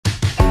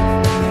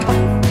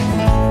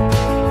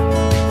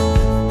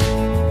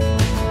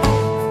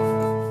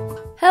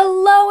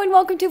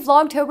welcome to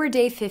Vlogtober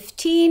day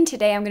 15.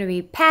 Today I'm going to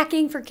be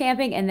packing for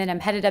camping and then I'm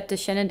headed up to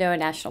Shenandoah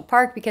National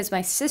Park because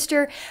my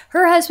sister,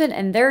 her husband,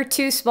 and their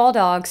two small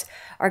dogs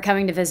are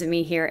coming to visit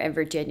me here in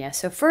Virginia.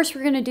 So first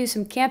we're going to do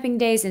some camping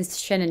days in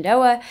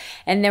Shenandoah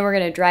and then we're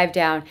going to drive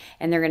down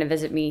and they're going to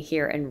visit me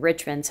here in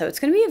Richmond. So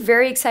it's going to be a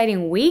very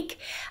exciting week.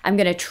 I'm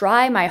going to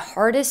try my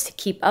hardest to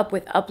keep up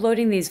with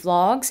uploading these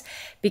vlogs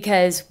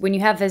because when you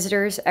have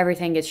visitors,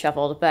 everything gets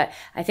shuffled, but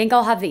I think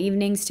I'll have the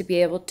evenings to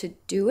be able to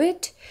do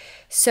it.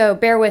 So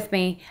bear with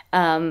me.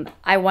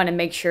 I want to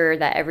make sure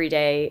that every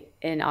day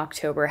in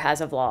October has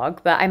a vlog,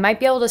 but I might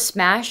be able to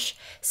smash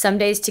some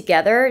days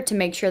together to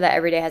make sure that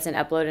every day has an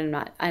upload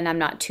and I'm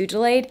not too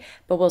delayed,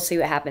 but we'll see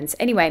what happens.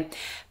 Anyway,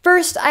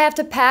 first I have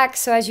to pack.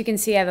 So as you can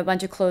see, I have a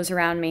bunch of clothes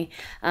around me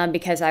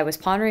because I was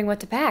pondering what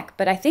to pack,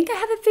 but I think I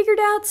have it figured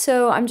out.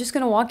 So I'm just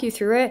going to walk you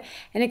through it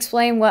and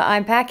explain what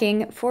I'm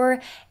packing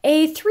for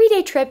a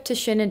 3-day trip to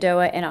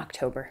Shenandoah in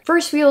October.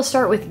 First, we will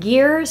start with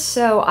gear.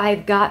 So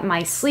I've got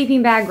my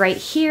sleeping bag right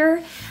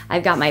here.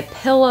 I've got my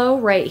pillow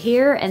right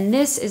here, and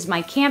this is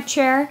my camp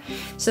chair.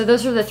 So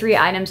those are the 3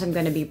 items I'm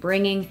going to be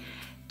bringing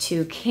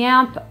to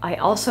camp. I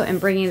also am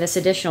bringing this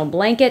additional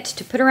blanket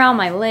to put around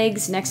my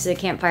legs next to the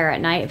campfire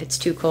at night if it's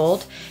too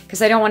cold,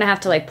 because I don't want to have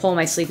to like pull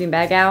my sleeping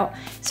bag out.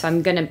 So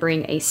I'm going to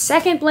bring a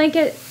second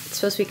blanket. It's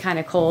supposed to be kind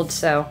of cold,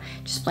 so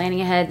just planning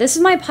ahead. This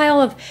is my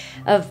pile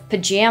of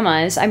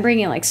pajamas. I'm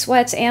bringing like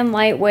sweats and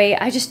lightweight.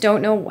 I just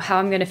don't know how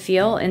I'm gonna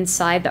feel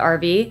inside the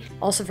RV.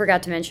 Also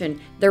forgot to mention,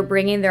 they're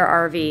bringing their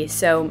RV.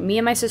 So me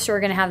and my sister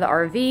are gonna have the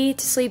RV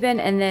to sleep in,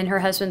 and then her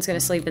husband's gonna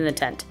sleep in the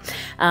tent.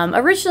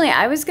 Originally,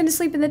 I was gonna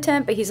sleep in the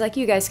tent, but he's like,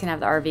 you guys can have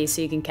the RV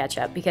so you can catch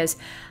up, because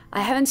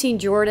I haven't seen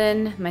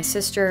Jordan, my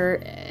sister,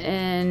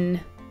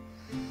 in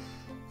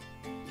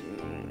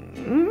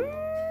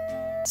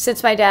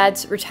since my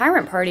dad's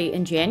retirement party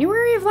in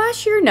January of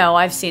last year. No,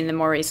 I've seen them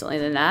more recently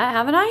than that,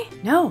 haven't I?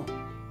 No,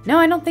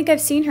 I don't think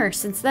I've seen her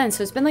since then.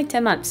 So it's been like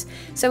 10 months.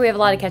 So we have a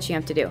lot of catching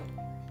up to do.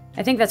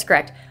 I think that's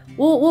correct.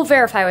 We'll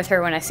verify with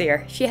her when I see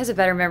her. She has a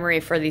better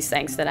memory for these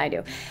things than I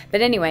do.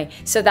 But anyway,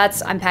 so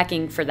I'm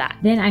packing for that.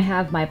 Then I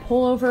have my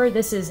pullover.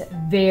 This is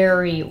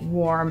very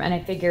warm, and I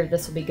figured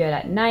this will be good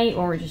at night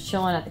when we're just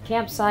chilling at the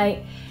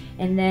campsite.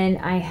 And then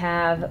I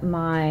have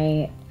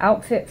my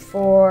outfit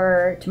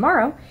for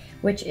tomorrow,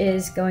 which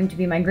is going to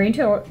be my green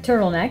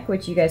turtleneck,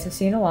 which you guys have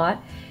seen a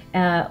lot,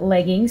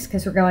 leggings,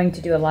 because we're going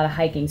to do a lot of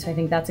hiking, so I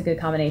think that's a good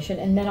combination.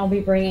 And then I'll be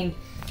bringing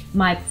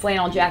my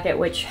flannel jacket,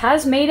 which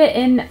has made it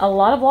in a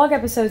lot of vlog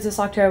episodes this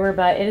October,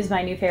 but it is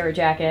my new favorite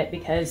jacket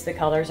because the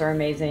colors are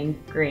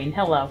amazing. Green,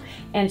 hello.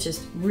 And it's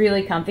just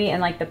really comfy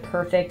and like the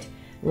perfect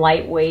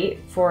lightweight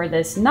for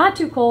this not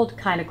too cold,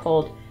 kind of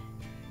cold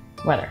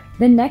weather.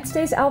 The next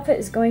day's outfit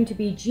is going to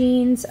be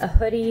jeans, a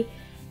hoodie,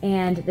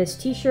 and this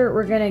t-shirt.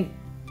 We're gonna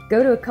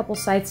go to a couple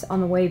sites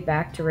on the way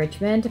back to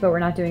Richmond, but we're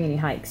not doing any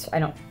hikes, I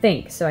don't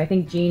think. So I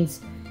think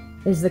jeans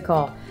is the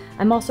call.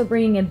 I'm also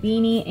bringing a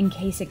beanie in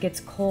case it gets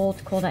cold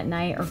at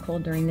night or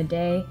cold during the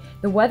day.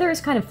 The weather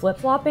is kind of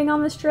flip-flopping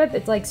on this trip.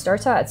 It's like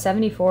starts out at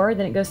 74,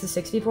 then it goes to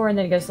 64, and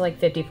then it goes to like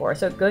 54.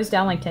 So it goes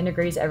down like 10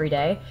 degrees every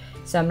day.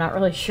 So I'm not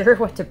really sure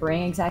what to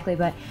bring exactly,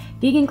 but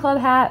vegan club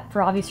hat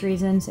for obvious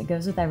reasons. It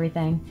goes with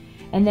everything.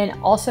 And then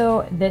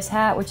also this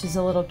hat, which is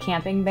a little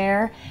camping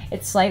bear.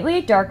 It's slightly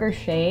a darker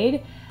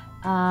shade.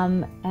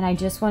 And I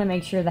just want to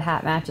make sure the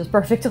hat matches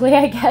perfectly,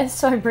 I guess,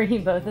 so I'm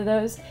bringing both of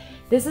those.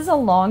 This is a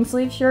long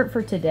sleeve shirt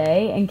for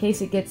today in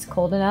case it gets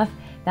cold enough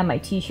that my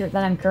t-shirt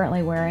that I'm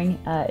currently wearing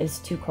is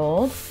too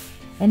cold.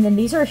 And then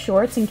these are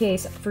shorts in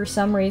case for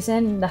some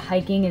reason the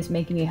hiking is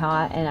making me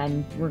hot and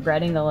I'm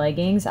regretting the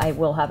leggings. I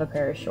will have a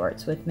pair of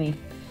shorts with me.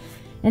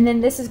 And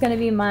then this is going to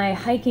be my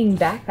hiking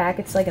backpack.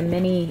 It's like a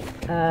mini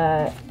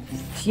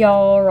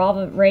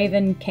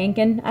Raven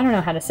Kanken. I don't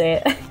know how to say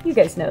it. You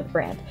guys know the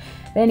brand.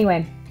 But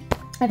anyway,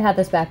 I've had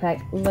this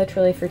backpack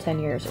literally for 10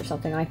 years or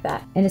something like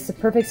that. And it's the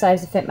perfect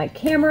size to fit my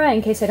camera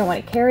in case I don't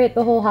want to carry it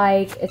the whole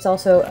hike. It's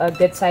also a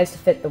good size to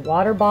fit the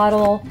water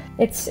bottle.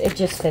 It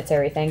just fits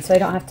everything. So I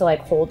don't have to like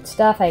hold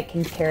stuff. I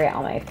can carry it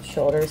on my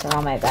shoulders and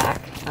on my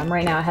back.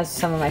 Right now it has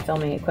some of my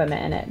filming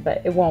equipment in it,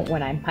 but it won't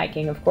when I'm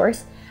hiking, of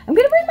course. I'm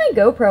gonna bring my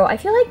GoPro. I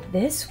feel like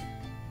this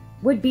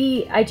would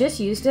be, I just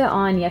used it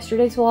on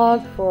yesterday's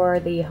vlog for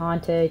the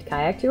haunted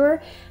kayak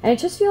tour, and I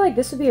just feel like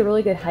this would be a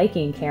really good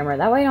hiking camera.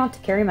 That way I don't have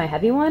to carry my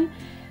heavy one,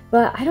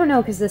 but I don't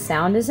know because the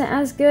sound isn't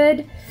as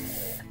good.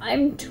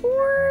 I'm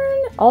torn.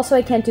 Also,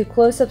 I can't do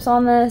close-ups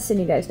on this, and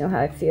you guys know how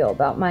I feel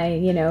about my,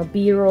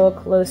 B-roll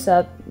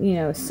close-up,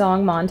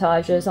 song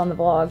montages on the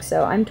vlog,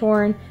 so I'm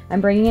torn.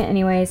 I'm bringing it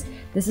anyways.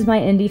 This is my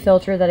indie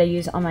filter that I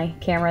use on my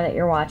camera that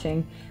you're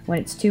watching when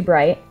it's too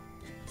bright.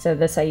 So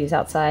this I use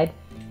outside.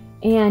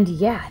 And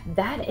yeah,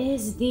 that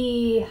is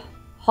the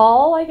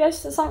haul, I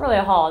guess. It's not really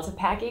a haul, it's a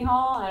packing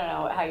haul. I don't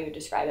know how you would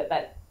describe it,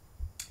 but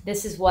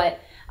this is what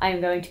I'm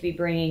going to be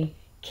bringing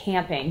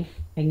camping.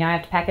 And now I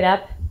have to pack it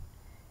up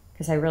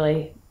because I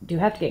really do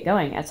have to get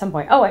going at some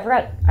point. Oh, I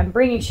forgot, I'm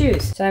bringing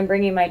shoes. So I'm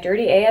bringing my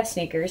dirty AF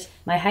sneakers,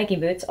 my hiking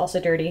boots, also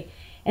dirty,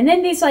 And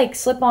then these like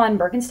slip-on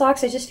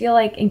Birkenstocks, I just feel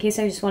like in case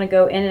I just want to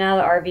go in and out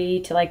of the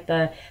RV to like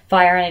the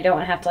fire and I don't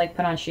want to have to like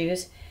put on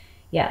shoes.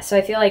 Yeah, so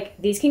I feel like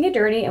these can get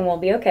dirty and we'll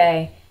be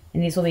okay.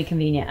 And these will be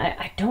convenient.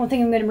 I don't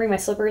think I'm going to bring my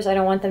slippers. I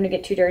don't want them to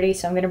get too dirty,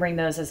 so I'm going to bring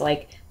those as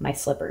like my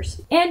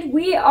slippers. And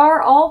we are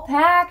all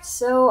packed,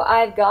 so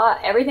I've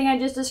got everything I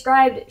just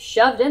described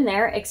shoved in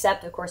there,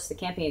 except of course the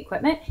camping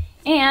equipment.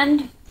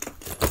 And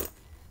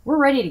we're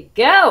ready to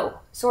go,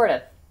 sort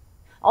of.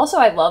 Also,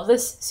 I love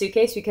this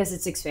suitcase because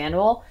it's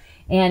expandable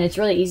and it's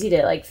really easy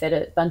to like fit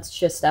a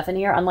bunch of stuff in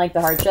here, unlike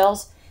the hard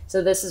shells.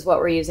 So this is what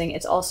we're using.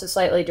 It's also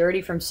slightly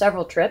dirty from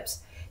several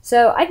trips.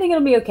 So I think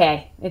it'll be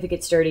okay if it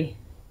gets dirty.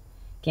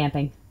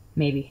 Camping,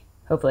 maybe,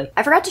 hopefully.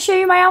 I forgot to show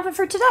you my outfit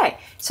for today.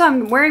 So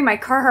I'm wearing my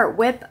Carhartt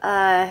Whip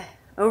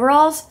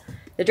overalls,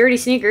 the dirty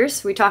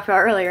sneakers we talked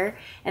about earlier,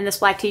 and this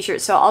black t-shirt.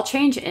 So I'll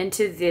change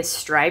into this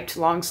striped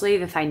long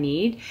sleeve if I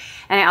need.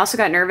 And I also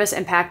got nervous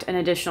and packed an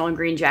additional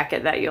green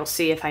jacket that you'll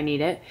see if I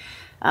need it.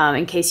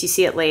 In case you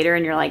see it later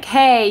and you're like,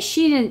 hey,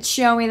 she didn't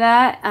show me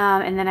that.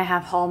 And then I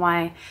have all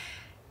my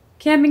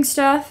camping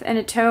stuff and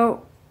a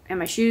tote and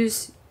my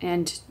shoes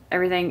and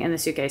everything in the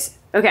suitcase.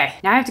 Okay,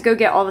 now I have to go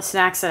get all the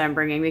snacks that I'm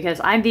bringing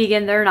because I'm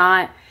vegan, they're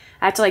not.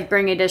 I have to like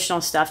bring additional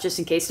stuff just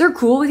in case. They're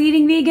cool with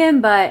eating vegan,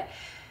 but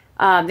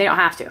they don't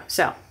have to.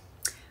 So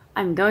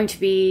I'm going to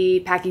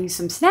be packing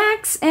some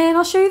snacks and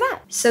I'll show you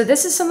that. So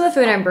this is some of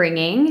the food I'm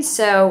bringing.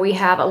 So we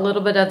have a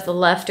little bit of the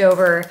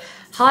leftover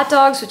hot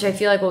dogs, which I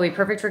feel like will be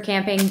perfect for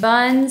camping,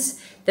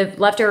 buns, the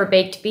leftover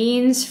baked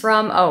beans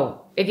from,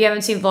 oh, if you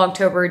haven't seen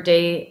Vlogtober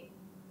day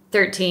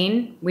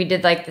 13, we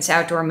did like this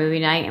outdoor movie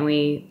night and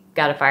we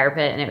got a fire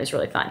pit and it was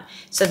really fun.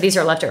 So these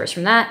are leftovers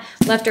from that.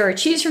 Leftover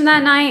cheese from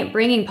that night,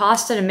 bringing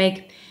pasta to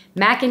make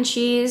mac and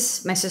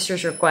cheese, my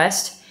sister's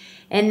request.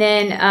 And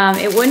then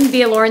it wouldn't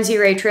be a Lauren Z.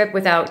 Ray trip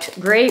without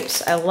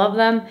grapes. I love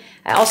them.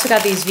 I also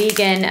got these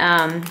vegan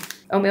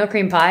oatmeal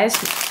cream pies.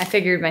 I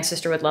figured my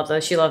sister would love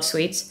those. She loves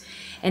sweets.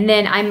 And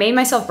then I made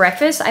myself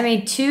breakfast. I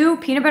made 2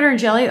 peanut butter and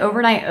jelly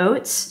overnight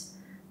oats.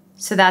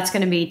 So that's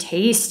gonna be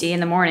tasty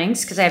in the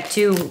mornings because I have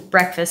 2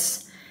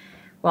 breakfasts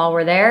while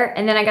we're there.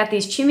 And then I got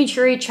these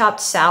chimichurri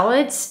chopped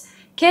salads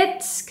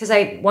kits because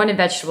I wanted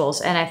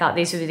vegetables and I thought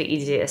these would be the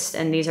easiest,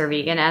 and these are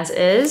vegan as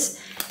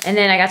is. And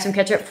then I got some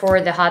ketchup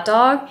for the hot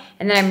dog,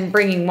 and then I'm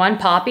bringing 1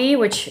 Poppy,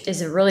 which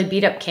is a really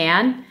beat up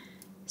can,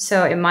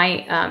 so it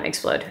might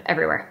explode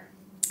everywhere.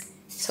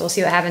 So we'll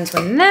see what happens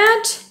when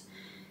that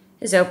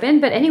is open.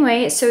 But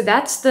anyway, so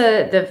that's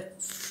the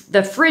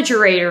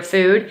refrigerator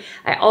food.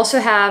 I also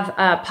have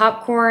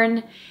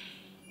popcorn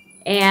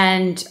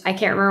and I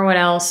can't remember what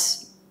else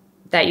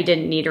that you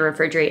didn't need to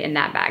refrigerate in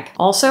that bag.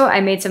 Also,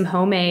 I made some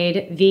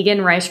homemade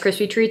vegan Rice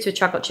Krispie treats with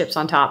chocolate chips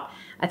on top.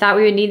 I thought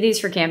we would need these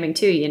for camping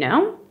too, you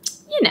know?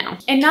 You know.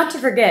 And not to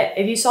forget,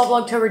 if you saw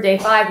Vlogtober day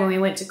 5 when we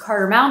went to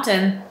Carter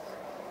Mountain,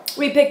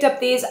 we picked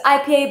up these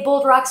IPA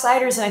Bold Rock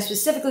ciders, and I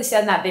specifically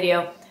said in that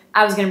video,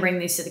 I was gonna bring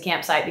these to the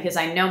campsite because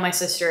I know my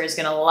sister is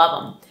gonna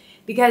love them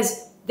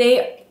because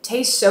they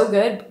taste so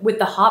good with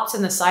the hops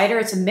and the cider.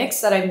 It's a mix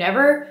that I've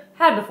never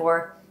had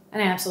before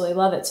and I absolutely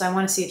love it. So I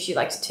wanna see if she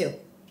likes it too.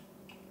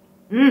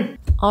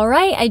 All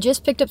right, I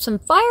just picked up some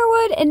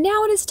firewood and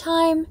now it is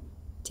time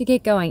to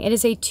get going. It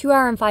is a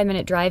 2-hour and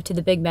 5-minute drive to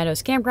the Big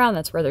Meadows campground.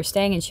 That's where they're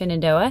staying in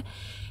Shenandoah.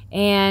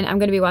 And I'm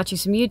gonna be watching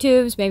some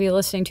YouTubes, maybe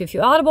listening to a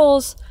few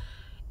audibles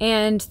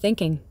and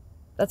thinking.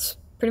 That's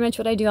pretty much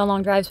what I do on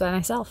long drives by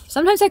myself.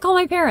 Sometimes I call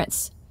my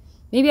parents.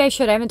 Maybe I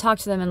should. I haven't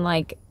talked to them in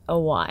like a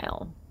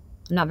while.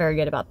 I'm not very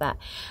good about that.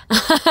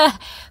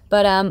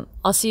 But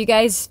I'll see you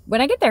guys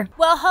when I get there.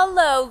 Well,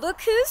 hello, look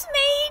who's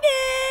made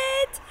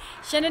it.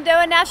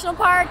 Shenandoah National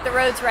Park, the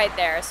road's right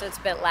there, so it's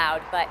a bit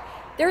loud, but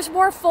there's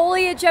more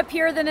foliage up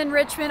here than in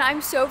Richmond.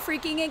 I'm so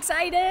freaking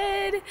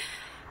excited.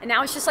 And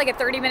now it's just like a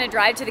 30-minute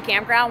drive to the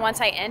campground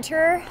once I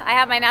enter. I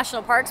have my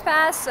National Parks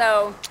Pass,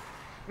 so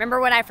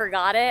remember when I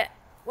forgot it?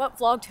 What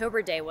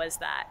Vlogtober day was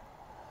that?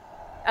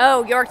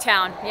 Oh,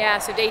 Yorktown. Yeah,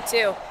 so day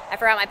 2. I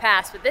forgot my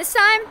pass, but this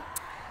time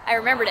I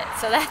remembered it,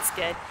 so that's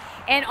good.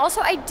 And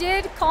also I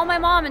did call my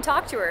mom and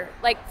talk to her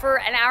like for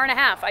an hour and a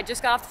half. I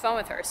just got off the phone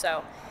with her,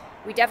 so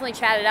we definitely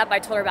chatted up. I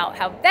told her about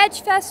how Veg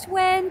Fest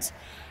went,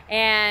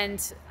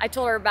 and I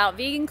told her about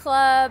Vegan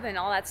Club and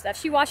all that stuff.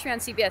 She watched me on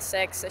CBS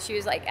 6, so she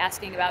was like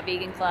asking about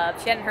Vegan Club.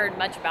 She hadn't heard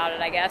much about it,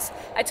 I guess.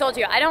 I told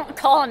you, I don't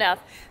call enough,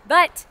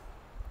 but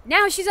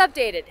now she's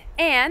updated.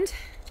 And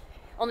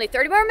only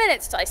 30 more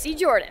minutes till I see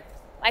Jordan,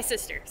 my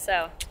sister,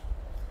 so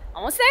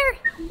almost there.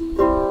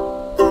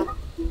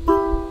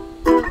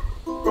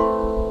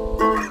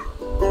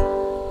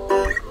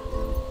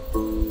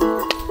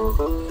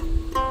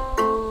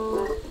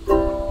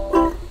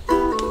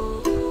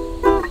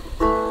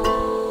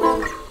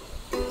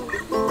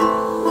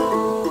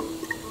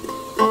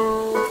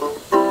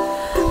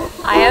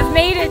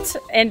 Made it,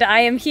 and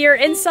I am here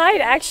inside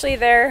actually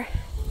their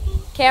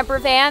camper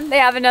van. They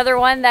have another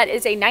one that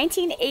is a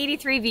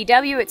 1983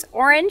 VW. It's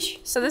orange,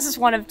 so this is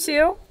one of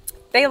 2.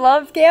 They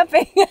love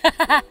camping.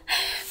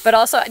 But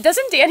also,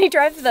 doesn't Danny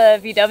drive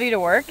the VW to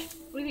work?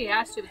 What Maybe he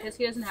has to because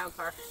he doesn't have a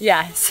car.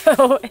 Yeah,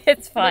 so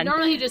it's fun. But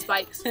normally he just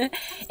bikes.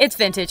 It's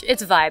vintage.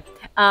 It's a vibe.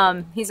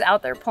 He's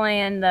out there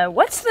playing the...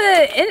 What's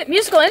the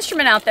musical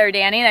instrument out there,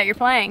 Danny, that you're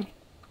playing?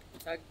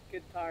 A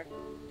guitar.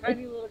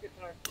 Tiny little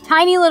guitar.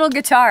 Tiny little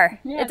guitar.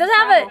 Yeah, it doesn't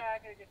have a...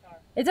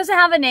 It doesn't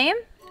have a name?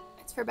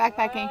 It's for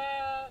backpacking.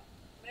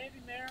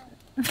 Maybe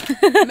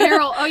Meryl.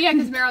 Meryl. Oh yeah,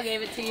 because Meryl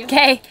gave it to you.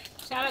 Okay.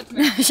 Shout out to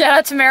Meryl. Shout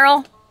out to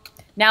Meryl.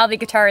 Now the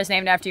guitar is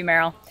named after you,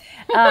 Meryl.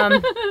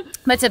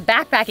 But it's a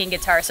backpacking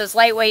guitar, so it's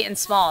lightweight and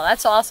small.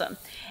 That's awesome.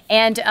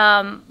 And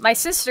my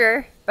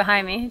sister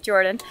behind me,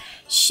 Jordan,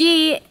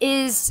 she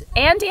is,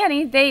 and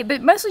Danny,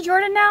 but mostly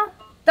Jordan now,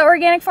 the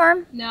organic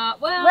farm. No,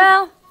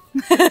 well.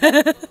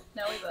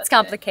 No, we both It's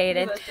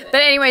complicated.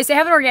 But anyways, they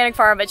have an organic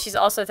farm, but she's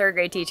also a 3rd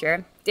grade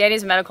teacher.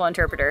 Danny's a medical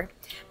interpreter.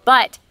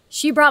 But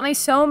she brought me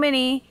so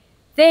many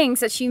things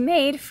that she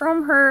made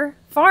from her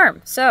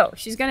farm. So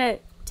she's gonna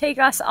take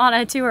us on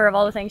a tour of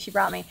all the things she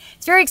brought me.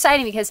 It's very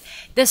exciting because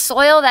the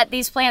soil that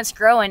these plants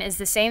grow in is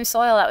the same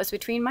soil that was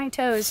between my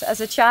toes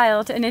as a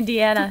child in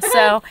Indiana.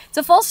 So it's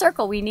a full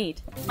circle we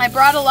need. I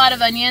brought a lot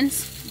of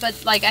onions,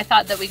 but like I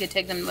thought that we could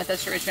take them with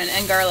us to Richmond,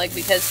 and garlic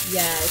because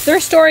they're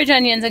storage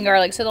onions and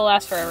garlic, so they'll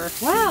last forever.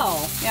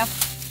 Wow. Yeah.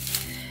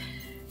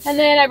 And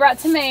then I brought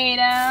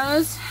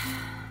tomatoes.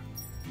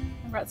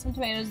 I brought some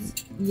tomatoes.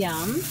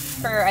 Yum.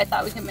 I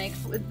thought we could make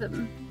with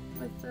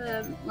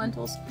the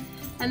lentils.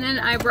 And then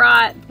I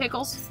brought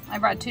pickles. I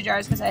brought 2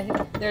 jars because I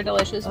think they're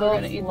delicious. We're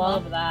gonna eat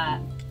love them.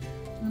 that.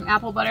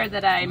 Apple butter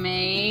that I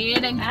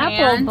made and Apple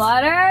canned.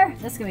 butter.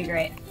 That's gonna be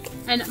great.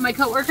 And my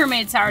coworker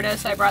made sourdough,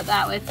 so I brought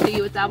that to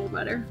eat with apple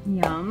butter.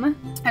 Yum.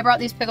 I brought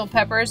these pickled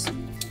peppers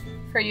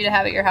for you to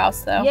have at your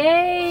house, though.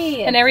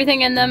 Yay! And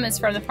everything in them is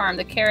from the farm: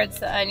 the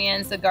carrots, the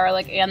onions, the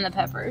garlic, and the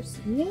peppers.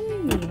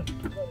 Yay!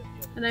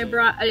 And I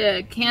brought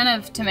a can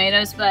of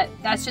tomatoes, but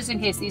that's just in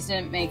case these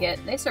didn't make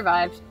it. They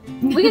survived.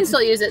 We can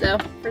still use it though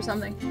for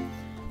something.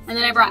 And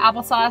then I brought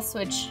applesauce,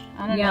 which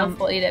I don't know if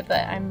we'll eat it,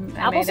 but I made it.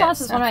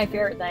 Applesauce is one of my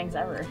favorite things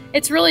ever.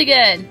 It's really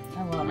good.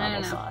 I love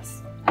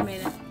applesauce. I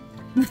made it.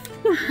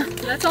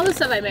 That's all the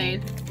stuff I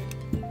made.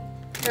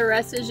 The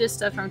rest is just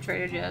stuff from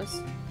Trader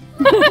Joe's.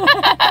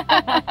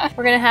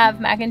 We're gonna have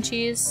mac and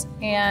cheese,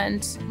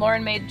 and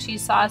Lauren made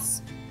cheese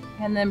sauce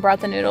and then brought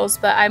the noodles,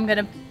 but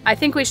I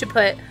think we should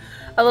put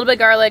a little bit of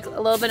garlic, a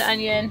little bit of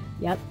onion,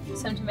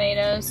 some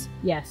tomatoes,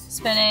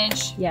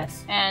 spinach,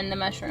 and the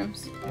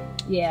mushrooms.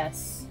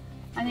 Yes.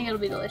 I think it'll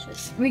be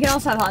delicious. We can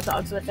also have hot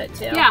dogs with it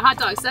too. Yeah, hot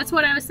dogs. That's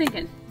what I was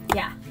thinking.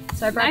 Yeah.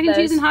 So I brought mac and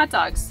cheese and hot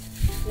dogs.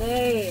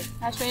 Yay.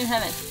 Hash made in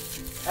heaven.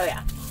 Oh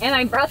yeah. And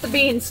I brought the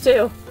beans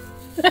too.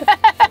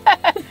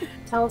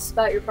 Tell us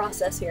about your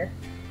process here.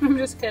 I'm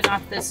just getting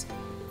off this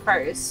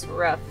part. It's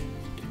rough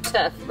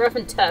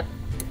and tough.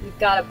 You've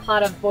got a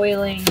pot of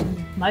boiling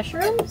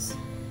mushrooms?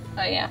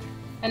 Oh yeah.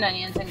 And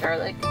onions and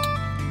garlic.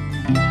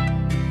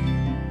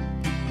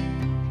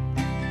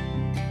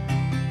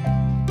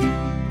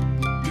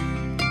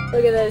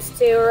 Look at those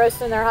two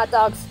roasting their hot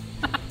dogs.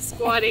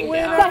 Squatting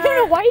down. I don't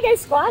know, why are you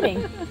guys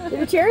squatting?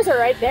 The chairs are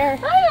right there.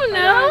 I don't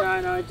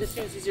know. No, it just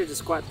seems easier to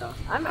squat though.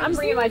 I'm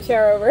bringing my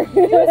chair over.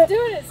 He was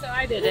doing it, so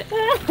I did it.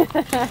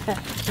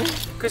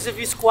 Because if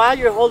you squat,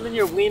 you're holding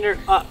your wiener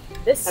up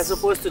as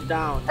opposed to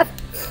down.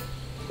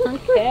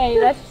 Okay,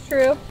 that's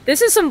true.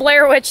 This is some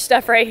Blair Witch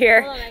stuff right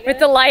here with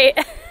the light.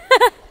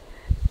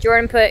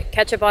 Jordan put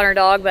ketchup on her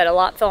dog, but a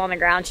lot fell on the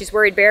ground. She's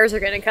worried bears are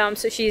gonna come,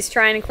 so she's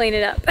trying to clean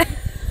it up.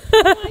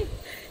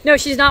 No,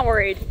 she's not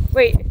worried.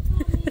 Wait.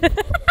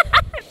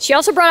 She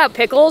also brought out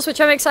pickles, which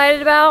I'm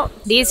excited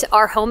about. These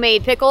are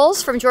homemade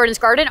pickles from Jordan's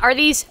garden. Are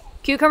these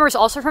cucumbers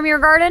also from your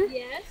garden?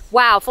 Yes.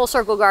 Wow, full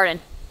circle garden.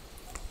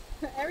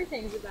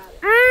 Everything's about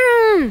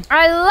it.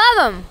 I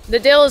love them. The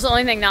dill is the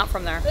only thing not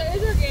from there. But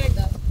it is organic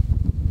though.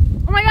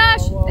 Oh my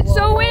gosh, it's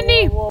so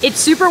windy. It's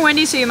super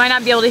windy, so you might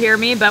not be able to hear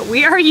me, but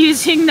we are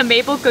using the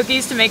maple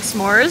cookies to make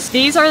s'mores.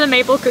 These are the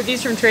maple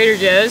cookies from Trader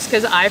Joe's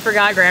because I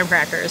forgot graham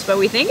crackers, but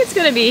we think it's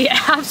gonna be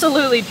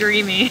absolutely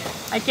dreamy.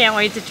 I can't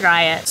wait to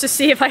try it. Just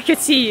see if I could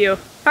see you.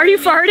 Are you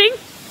farting?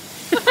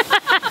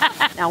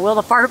 Now, will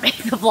the fart make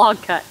the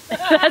vlog cut?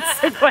 That's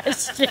the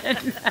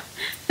question.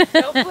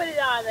 Don't put it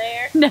on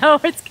there. No,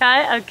 it's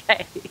cut?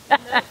 Okay.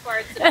 No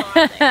farts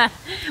on there.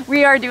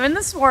 We are doing the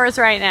s'mores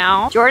right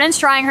now. Jordan's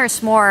trying her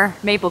s'more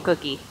maple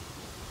cookie.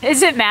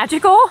 Is it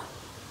magical?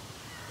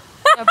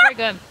 Oh, pretty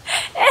good.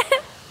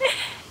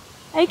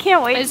 I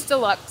can't wait. It's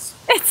deluxe.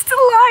 It's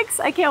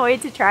deluxe. I can't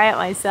wait to try it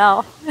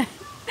myself.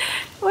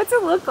 What's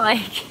it look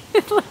like?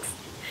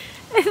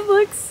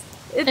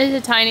 It's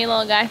a tiny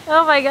little guy.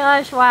 Oh my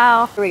gosh,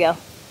 wow. Here we go.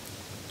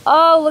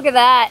 Oh, look at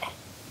that.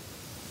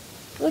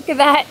 Look at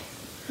that.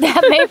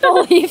 That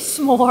maple leaf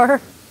s'more.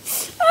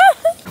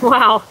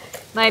 Wow,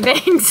 my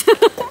bangs.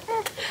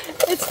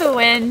 It's the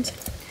wind.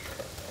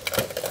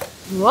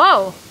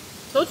 Whoa.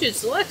 Told you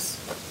it's deluxe.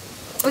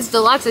 It's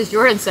deluxe, as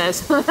Jordan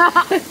says.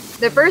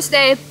 The first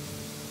day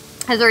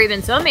has already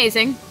been so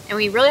amazing, and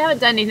we really haven't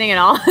done anything at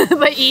all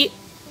but eat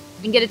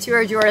and get a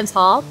tour of Jordan's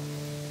haul.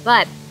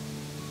 But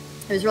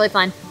it was really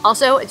fun.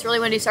 Also, it's really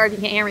windy. Sorry if you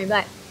can't hear me,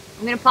 but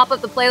I'm gonna pop up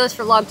the playlist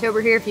for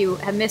Vlogtober here if you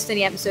have missed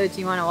any episodes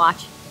you wanna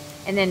watch.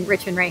 And then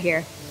Richmond right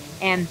here.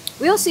 And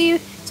we'll see you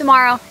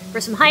tomorrow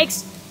for some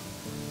hikes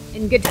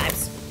and good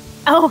times.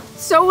 Oh,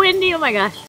 so windy, oh my gosh.